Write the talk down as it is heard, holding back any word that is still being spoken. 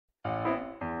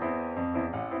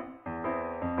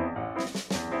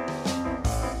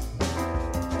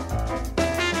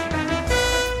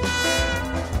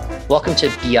Welcome to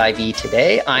BIV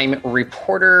Today. I'm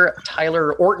reporter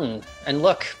Tyler Orton. And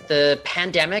look, the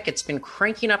pandemic, it's been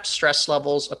cranking up stress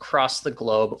levels across the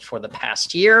globe for the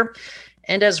past year.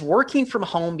 And as working from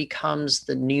home becomes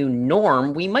the new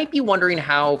norm, we might be wondering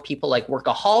how people like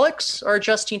workaholics are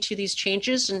adjusting to these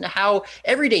changes and how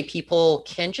everyday people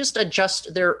can just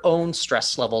adjust their own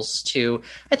stress levels to,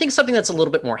 I think, something that's a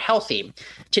little bit more healthy.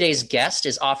 Today's guest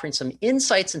is offering some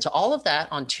insights into all of that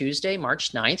on Tuesday,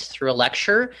 March 9th, through a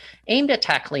lecture aimed at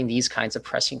tackling these kinds of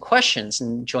pressing questions.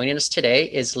 And joining us today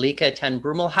is Lieke ten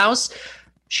Brummelhuis.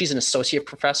 She's an associate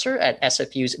professor at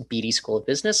SFU's Beatty School of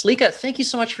Business. Lieke, thank you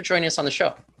so much for joining us on the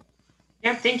show.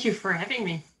 Yeah, thank you for having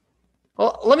me.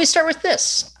 Well, let me start with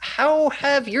this. How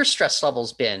have your stress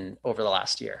levels been over the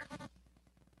last year?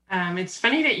 It's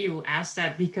funny that you asked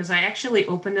that because I actually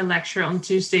opened a lecture on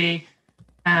Tuesday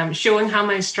showing how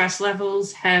my stress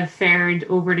levels have fared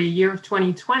over the year of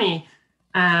 2020.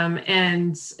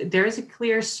 And there is a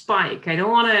clear spike. I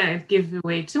don't want to give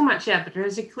away too much yet, but there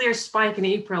is a clear spike in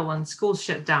April when schools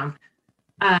shut down.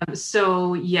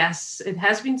 So yes, it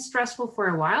has been stressful for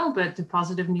a while, but the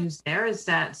positive news there is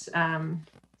that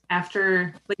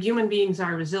after, like, human beings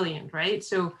are resilient, right?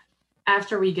 So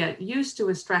after we get used to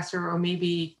a stressor or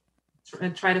maybe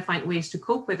try to find ways to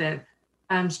cope with it,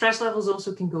 stress levels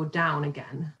also can go down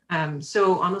again.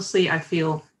 So honestly, I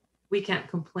feel we can't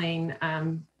complain.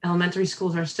 Elementary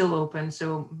schools are still open,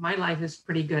 so my life is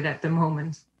pretty good at the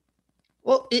moment.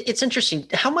 Well, it's interesting.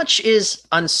 How much is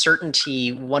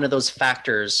uncertainty one of those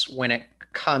factors when it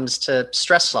comes to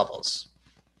stress levels?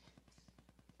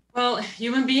 Well,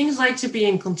 human beings like to be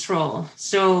in control.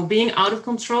 So being out of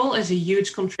control is a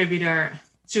huge contributor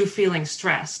to feeling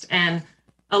stressed. And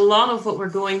a lot of what we're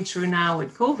going through now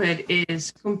with COVID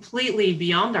is completely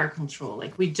beyond our control.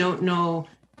 Like, we don't know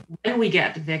when we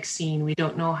get the vaccine, we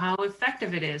don't know how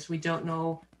effective it is, we don't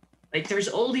know, like, there's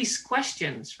all these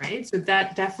questions, right? So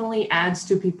that definitely adds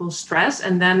to people's stress.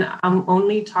 And then I'm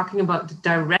only talking about the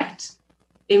direct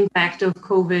impact of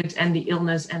COVID and the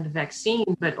illness and the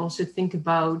vaccine, but also think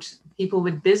about people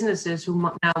with businesses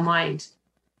who now might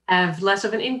have less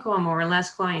of an income or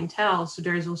less clientele. So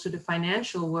there's also the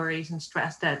financial worries and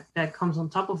stress that comes on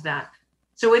top of that.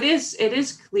 So it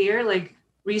is clear, like,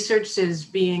 research is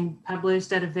being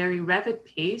published at a very rapid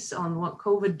pace on what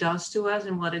COVID does to us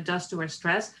and what it does to our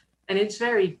stress. And it's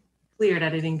very clear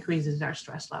that it increases our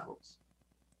stress levels.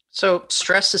 So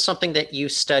stress is something that you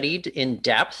studied in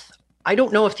depth. I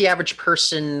don't know if the average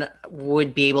person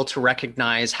would be able to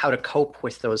recognize how to cope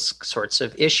with those sorts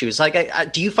of issues.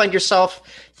 Like, do you find yourself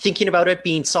thinking about it,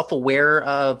 being self-aware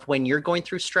of when you're going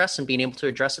through stress and being able to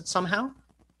address it somehow?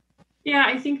 Yeah,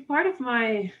 I think part of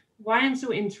why I'm so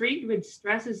intrigued with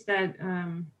stress is that,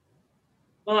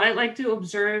 I like to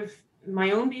observe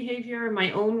my own behavior, my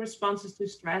own responses to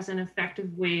stress, and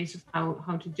effective ways of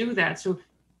how to do that. So,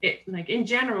 in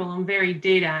general, I'm very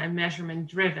data and measurement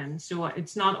driven. So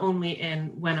it's not only in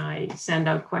when I send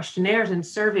out questionnaires and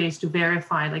surveys to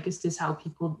verify, like, is this how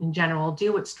people in general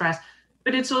deal with stress?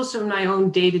 But it's also in my own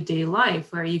day-to-day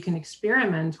life where you can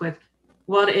experiment with,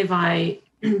 what if I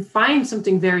find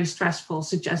something very stressful,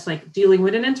 such as like dealing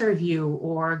with an interview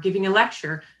or giving a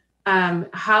lecture,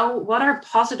 what are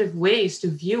positive ways to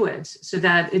view it so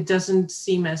that it doesn't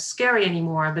seem as scary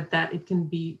anymore, but that it can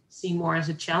be seen more as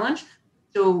a challenge.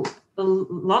 So a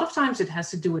lot of times it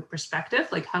has to do with perspective,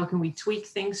 like how can we tweak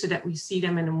things so that we see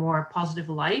them in a more positive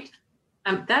light.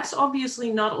 That's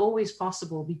obviously not always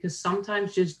possible because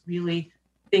sometimes just really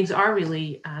things are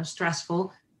really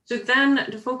stressful. So then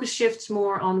the focus shifts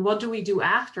more on what do we do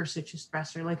after such a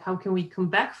stressor? Like, how can we come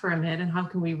back from it and how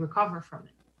can we recover from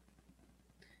it?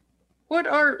 What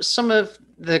are some of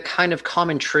the kind of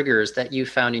common triggers that you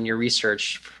found in your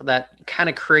research that kind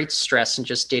of creates stress in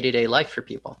just day-to-day life for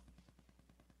people?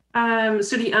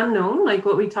 So the unknown, like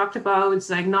what we talked about, it's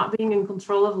like not being in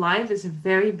control of life is a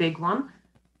very big one.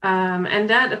 And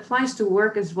that applies to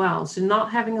work as well. So not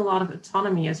having a lot of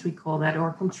autonomy, as we call that,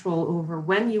 or control over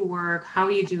when you work, how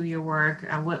you do your work,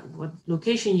 what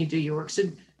location you do your work. So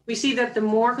we see that the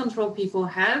more control people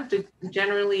have,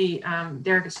 generally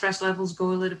their stress levels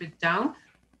go a little bit down.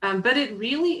 But it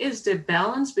really is the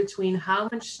balance between how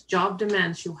much job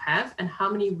demands you have and how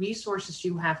many resources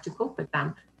you have to cope with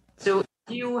them. So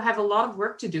if you have a lot of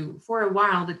work to do for a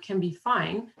while, that can be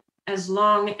fine, as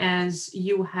long as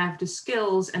you have the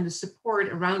skills and the support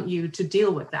around you to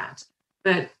deal with that.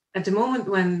 But at the moment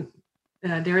when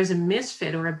there is a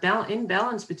misfit or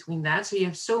imbalance between that, so you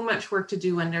have so much work to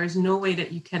do and there is no way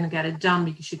that you can get it done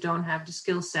because you don't have the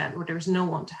skill set or there's no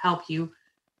one to help you,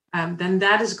 then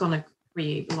that is going to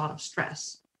create a lot of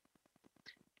stress.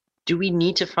 Do we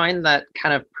need to find that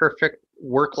kind of perfect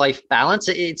work-life balance?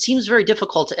 It seems very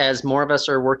difficult as more of us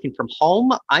are working from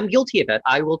home. I'm guilty of it.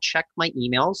 I will check my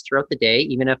emails throughout the day,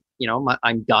 even if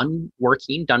I'm done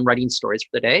working, done writing stories for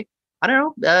the day. I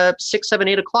don't know, 6, 7,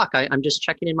 8 o'clock. I'm just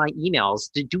checking in my emails.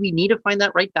 Do we need to find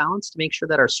that right balance to make sure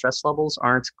that our stress levels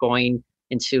aren't going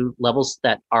into levels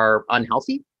that are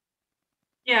unhealthy?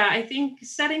 Yeah, I think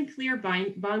setting clear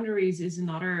boundaries is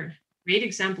another great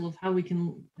example of how we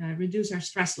can reduce our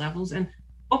stress levels. And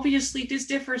obviously, this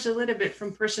differs a little bit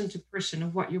from person to person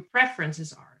of what your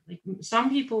preferences are. Like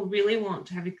some people really want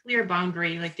to have a clear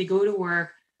boundary, like they go to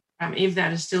work, if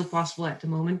that is still possible at the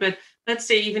moment. But let's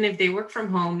say even if they work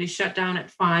from home, they shut down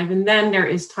at 5, and then there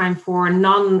is time for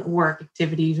non-work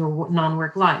activities or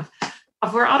non-work life.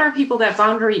 For other people, that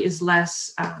boundary is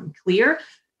less clear.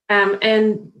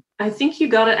 And I think you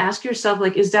got to ask yourself,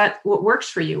 like, is that what works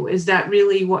for you? Is that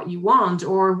really what you want?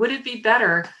 Or would it be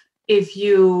better if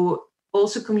you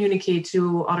also communicate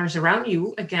to others around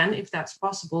you, again, if that's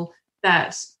possible,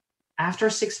 that after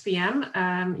 6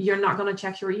 p.m., you're not going to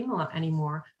check your email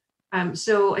anymore?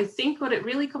 So I think what it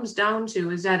really comes down to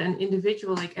is that an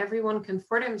individual, like everyone can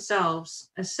for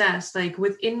themselves assess, like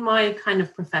within my kind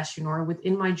of profession or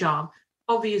within my job,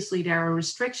 obviously there are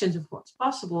restrictions of what's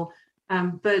possible.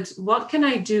 But what can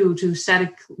I do to set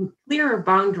a clearer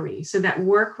boundary so that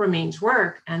work remains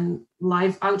work and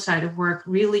life outside of work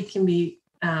really can be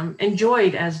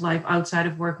enjoyed as life outside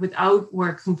of work without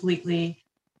work completely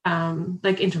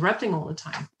like interrupting all the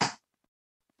time?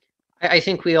 I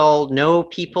think we all know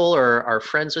people or are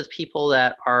friends with people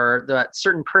that are that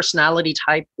certain personality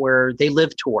type where they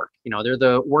live to work. They're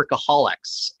the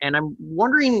workaholics. And I'm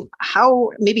wondering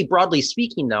how, maybe broadly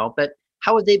speaking though, but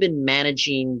how have they been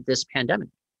managing this pandemic?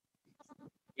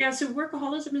 Yeah, so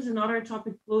workaholism is another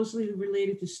topic closely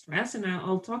related to stress, and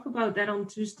I'll talk about that on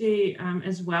Tuesday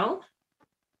as well.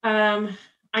 Um,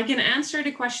 I can answer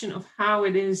the question of how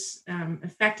it is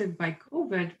affected by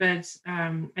COVID, but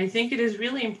I think it is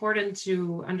really important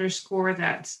to underscore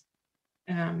that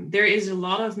there is a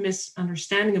lot of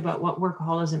misunderstanding about what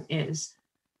workaholism is.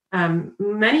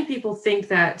 Many people think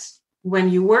that when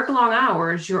you work long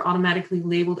hours, you're automatically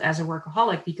labeled as a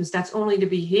workaholic because that's only the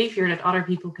behavior that other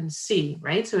people can see,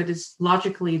 right? So it is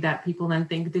logically that people then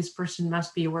think this person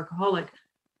must be a workaholic.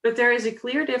 But there is a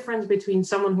clear difference between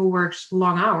someone who works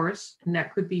long hours, and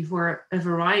that could be for a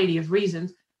variety of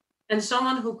reasons, and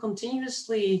someone who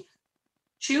continuously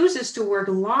chooses to work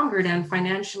longer than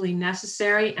financially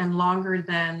necessary and longer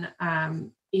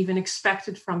than even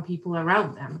expected from people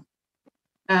around them.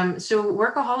 So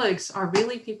workaholics are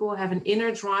really people who have an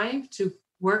inner drive to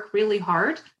work really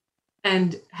hard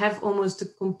and have almost a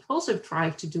compulsive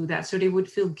drive to do that. So they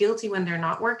would feel guilty when they're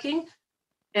not working.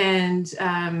 And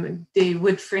they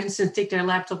would, for instance, take their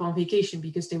laptop on vacation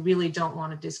because they really don't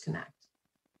want to disconnect.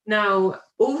 Now,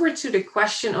 over to the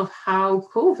question of how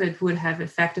COVID would have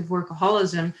affected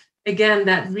workaholism. Again,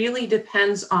 that really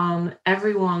depends on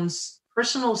everyone's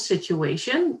personal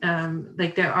situation.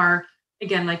 Like there are,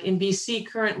 again, like in BC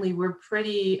currently, we're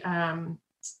pretty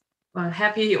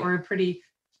happy or pretty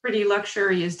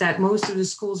luxury is that most of the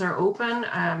schools are open.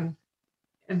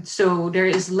 And so there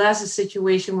is less a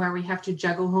situation where we have to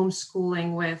juggle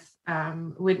homeschooling with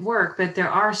work, but there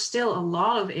are still a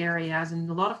lot of areas and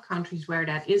a lot of countries where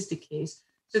that is the case.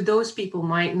 So those people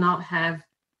might not have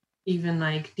even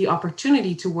like the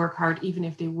opportunity to work hard, even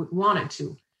if they would want it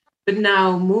to. But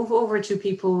now move over to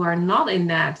people who are not in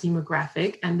that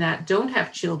demographic and that don't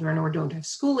have children or don't have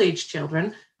school-age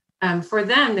children. For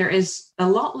them, there is a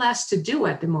lot less to do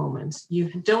at the moment. You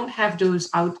don't have those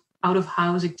out of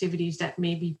house activities that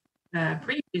maybe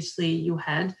previously you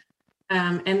had.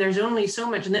 And there's only so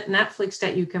much Netflix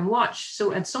that you can watch.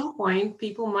 So at some point,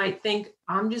 people might think,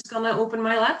 I'm just going to open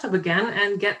my laptop again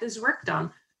and get this work done.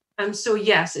 So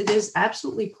yes, it is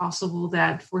absolutely possible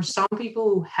that for some people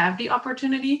who have the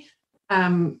opportunity,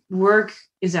 work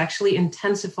is actually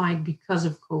intensified because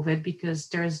of COVID, because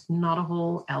there's not a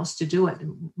whole else to do at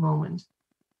the moment.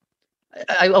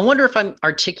 I wonder if I'm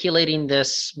articulating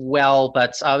this well,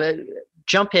 but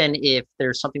jump in if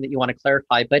there's something that you want to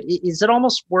clarify. But is it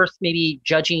almost worth maybe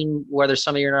judging whether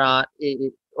somebody or not,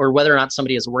 or whether or not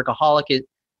somebody is a workaholic?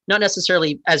 Not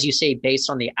necessarily, as you say, based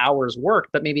on the hours worked,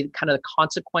 but maybe kind of the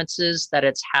consequences that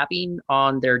it's having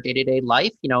on their day-to-day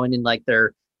life, and in like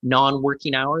their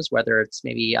non-working hours, whether it's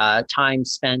maybe time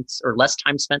spent or less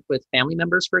time spent with family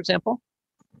members, for example?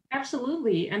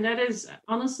 Absolutely. And that is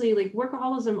honestly like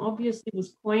workaholism obviously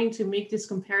was coined to make this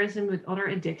comparison with other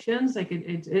addictions, like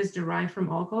it is derived from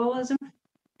alcoholism.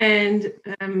 And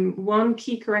one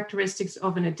key characteristics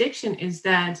of an addiction is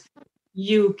that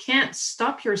you can't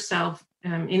stop yourself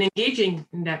in engaging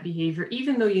in that behavior,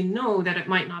 even though you know that it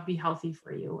might not be healthy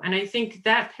for you. And I think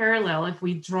that parallel, if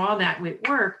we draw that with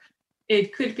work,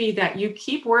 it could be that you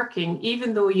keep working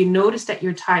even though you notice that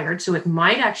you're tired, so it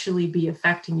might actually be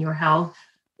affecting your health,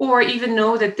 or even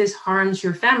know that this harms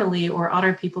your family or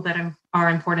other people that are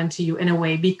important to you in a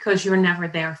way because you're never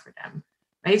there for them.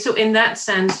 Right. So in that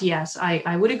sense, yes,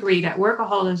 I would agree that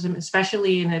workaholism,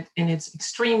 especially in its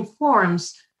extreme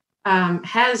forms,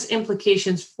 has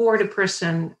implications for the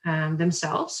person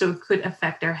themselves. So it could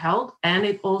affect their health, and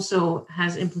it also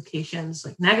has implications,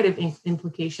 like negative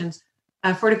implications,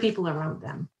 for the people around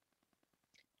them.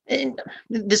 And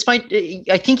this might,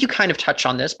 I think you kind of touch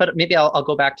on this, but maybe I'll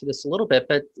go back to this a little bit.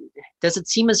 But does it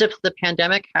seem as if the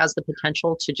pandemic has the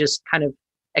potential to just kind of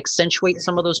accentuate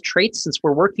some of those traits, since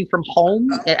we're working from home?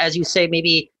 As you say,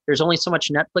 maybe there's only so much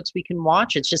Netflix we can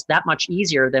watch. It's just that much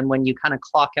easier than when you kind of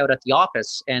clock out at the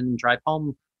office and drive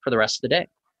home for the rest of the day.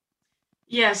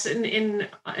 Yes, in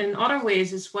other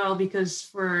ways as well, because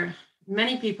for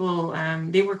many people,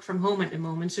 they work from home at the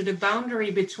moment. So the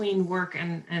boundary between work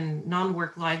and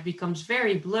non-work life becomes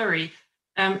very blurry.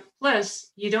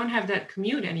 Plus, you don't have that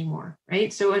commute anymore,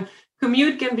 right? So a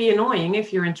commute can be annoying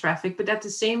if you're in traffic, but at the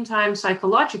same time,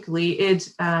 psychologically,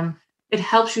 it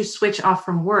helps you switch off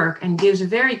from work and gives a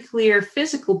very clear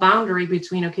physical boundary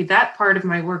between, okay, that part of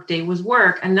my work day was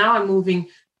work, and now I'm moving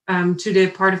to the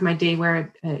part of my day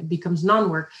where it becomes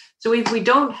non-work. So if we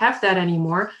don't have that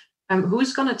anymore,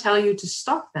 who's going to tell you to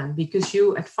stop then? Because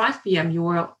you at 5 p.m. you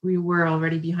were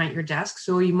already behind your desk,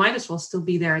 so you might as well still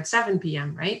be there at 7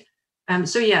 p.m., right?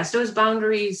 So yes, those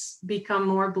boundaries become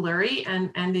more blurry,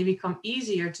 and they become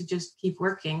easier to just keep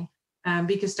working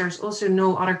because there's also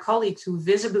no other colleagues who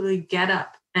visibly get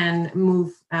up and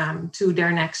move to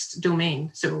their next domain,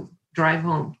 so drive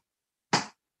home.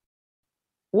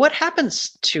 What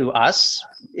happens to us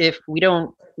if we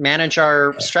don't manage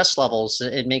our stress levels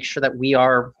and make sure that we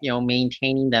are,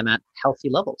 maintaining them at healthy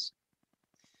levels?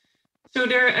 So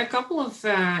there are a couple of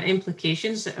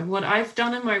implications. What I've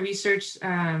done in my research,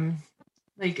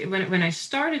 like when I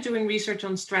started doing research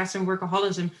on stress and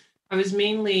workaholism, I was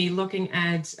mainly looking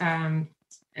at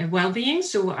well-being.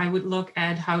 So I would look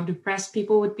at how depressed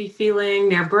people would be feeling,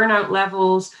 their burnout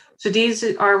levels. So these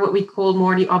are what we call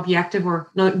more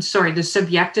the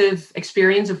subjective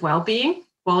experience of well-being,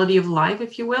 quality of life,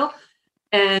 if you will.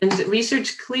 And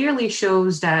research clearly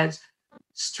shows that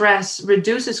stress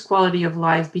reduces quality of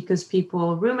life because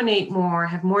people ruminate more,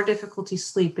 have more difficulty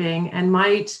sleeping, and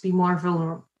might be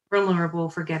more vulnerable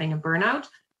for getting a burnout.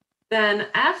 Then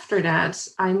after that,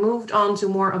 I moved on to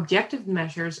more objective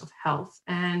measures of health,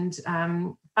 and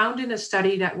found in a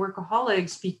study that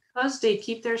workaholics, because they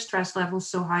keep their stress levels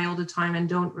so high all the time and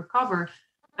don't recover,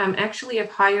 actually have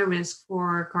higher risk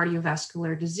for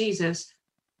cardiovascular diseases,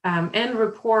 and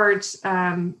report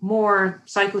more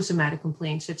psychosomatic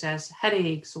complaints such as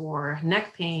headaches or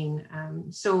neck pain.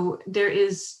 So there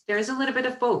is a little bit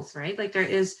of both, right? Like there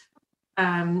is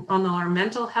on our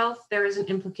mental health, there is an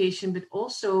implication, but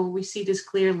also we see this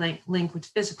clear link with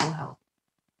physical health.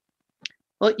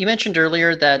 Well, you mentioned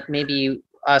earlier that maybe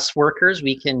us workers,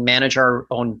 we can manage our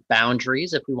own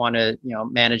boundaries if we want to,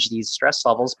 manage these stress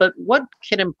levels. But what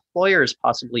can employers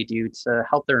possibly do to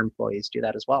help their employees do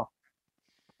that as well?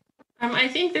 I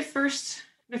think the first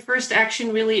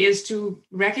action really is to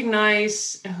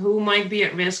recognize who might be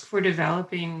at risk for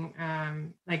developing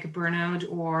like a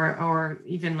burnout or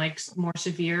even like more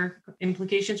severe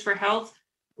implications for health,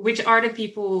 which are the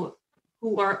people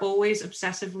who are always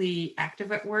obsessively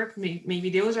active at work.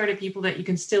 Maybe those are the people that you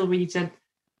can still reach at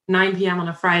 9 p.m. on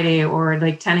a Friday or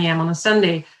like 10 a.m. on a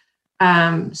Sunday.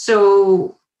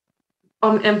 So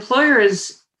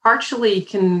employers partially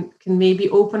can maybe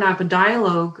open up a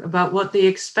dialogue about what they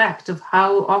expect of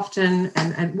how often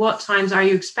and what times are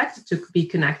you expected to be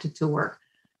connected to work.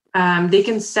 They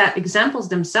can set examples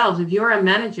themselves. If you're a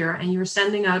manager and you're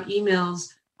sending out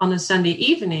emails on a Sunday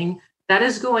evening, that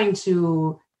is going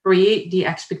to create the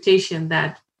expectation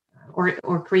that,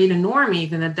 or create a norm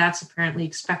even, that's apparently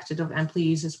expected of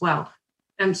employees as well.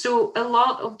 And so a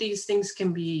lot of these things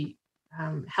can be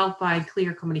helped by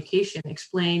clear communication,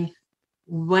 explain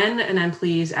when an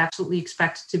employee is absolutely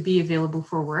expected to be available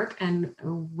for work and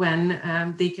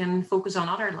when they can focus on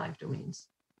other life domains.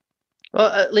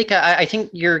 Well, Lika, I think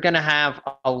you're going to have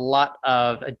a lot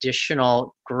of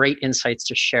additional great insights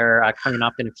to share coming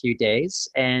up in a few days,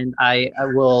 and I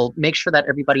will make sure that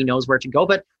everybody knows where to go.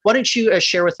 But why don't you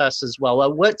share with us as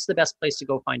well, what's the best place to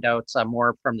go find out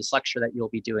more from this lecture that you'll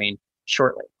be doing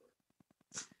shortly?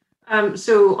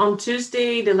 So on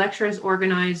Tuesday, the lecture is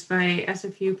organized by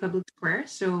SFU Public Square.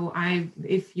 So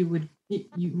if you would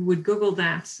you would Google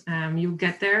that, you'll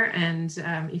get there. And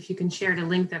if you can share the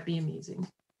link, that'd be amazing.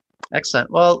 Excellent.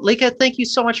 Well, Lieke, thank you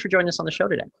so much for joining us on the show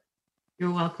today.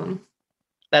 You're welcome.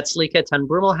 That's Lieke ten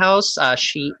Brummelhuis.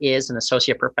 She is an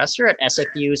associate professor at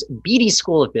SFU's Beatty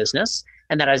School of Business.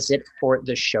 And that is it for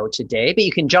the show today. But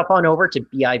you can jump on over to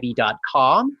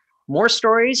BIV.com. More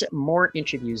stories, more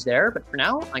interviews there. But for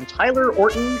now, I'm Tyler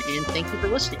Orton, and thank you for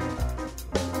listening.